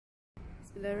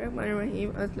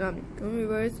Bismillahirrahmanirrahim. Assalamu alaikum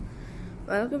viewers.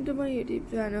 Welcome to my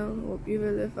YouTube channel. Hope you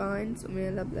will be fine. So may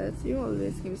Allah bless you.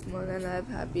 Always keep smile and live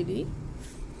happily.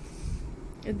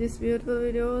 In this beautiful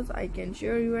videos, I can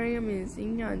share you very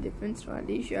amazing and different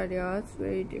stylish ideas,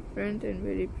 very different and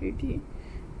very pretty,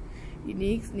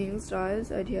 unique new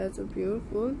styles. Ideas are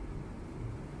beautiful,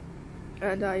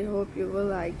 and I hope you will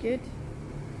like it.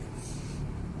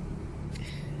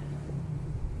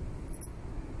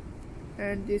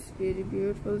 And this very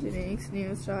beautiful, unique,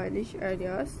 new stylish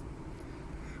ideas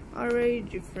are very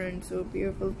different. So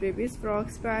beautiful babies,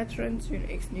 frocks, patterns,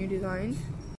 unique new designs.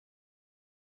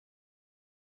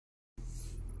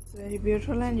 It's very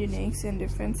beautiful and unique and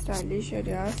different stylish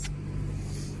ideas.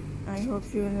 I hope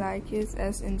you will like it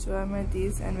as enjoy my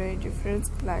these and very different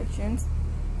collections.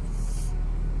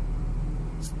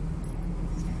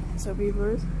 So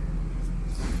viewers,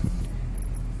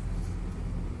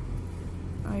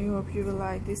 I hope you will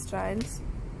like these styles.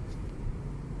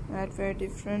 That very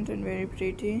different and very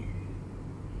pretty,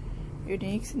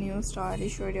 unique, new,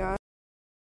 stylish ideas.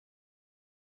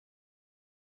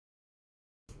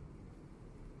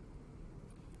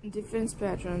 Different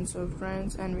patterns. So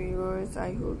friends and viewers,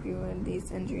 I hope you will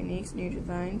these and unique new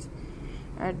designs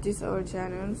at this our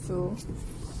channel. So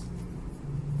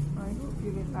I hope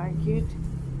you will like it.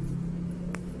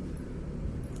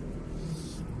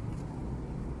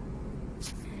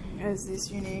 As these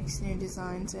unique new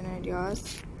designs and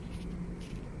ideas.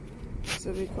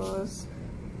 So because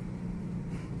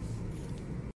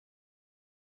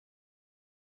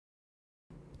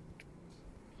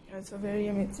it's a very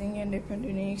amazing and different,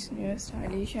 unique, new,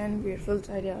 stylish and beautiful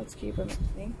ideas keep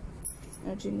amazing.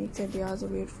 And unique ideas are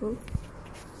beautiful.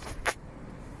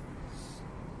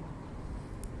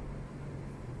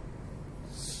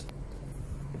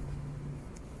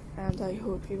 And I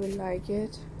hope you will like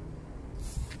it.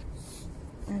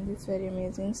 And it's very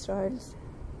amazing styles.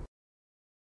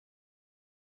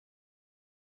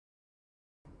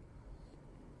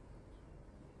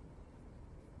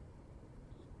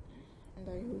 And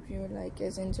I hope you will like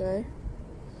us enjoy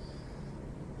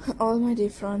all my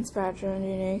different pattern,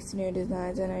 unique, new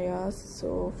designs and ideas.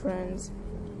 So friends,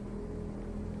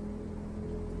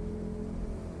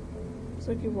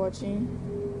 so keep watching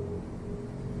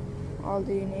all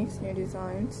the unique new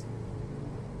designs.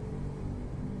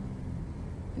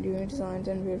 New designs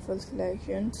and beautiful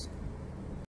selections.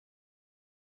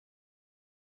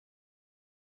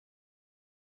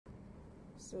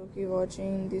 So keep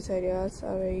watching. These ideas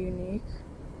are very unique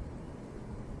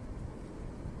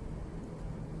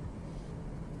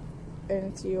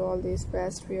and see all these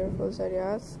best beautiful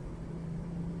ideas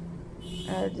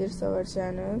at this our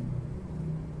channel.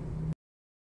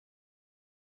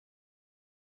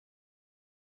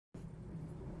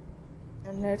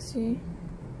 And let's see.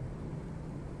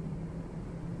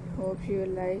 Hope you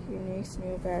like unique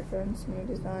new patterns, new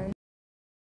designs.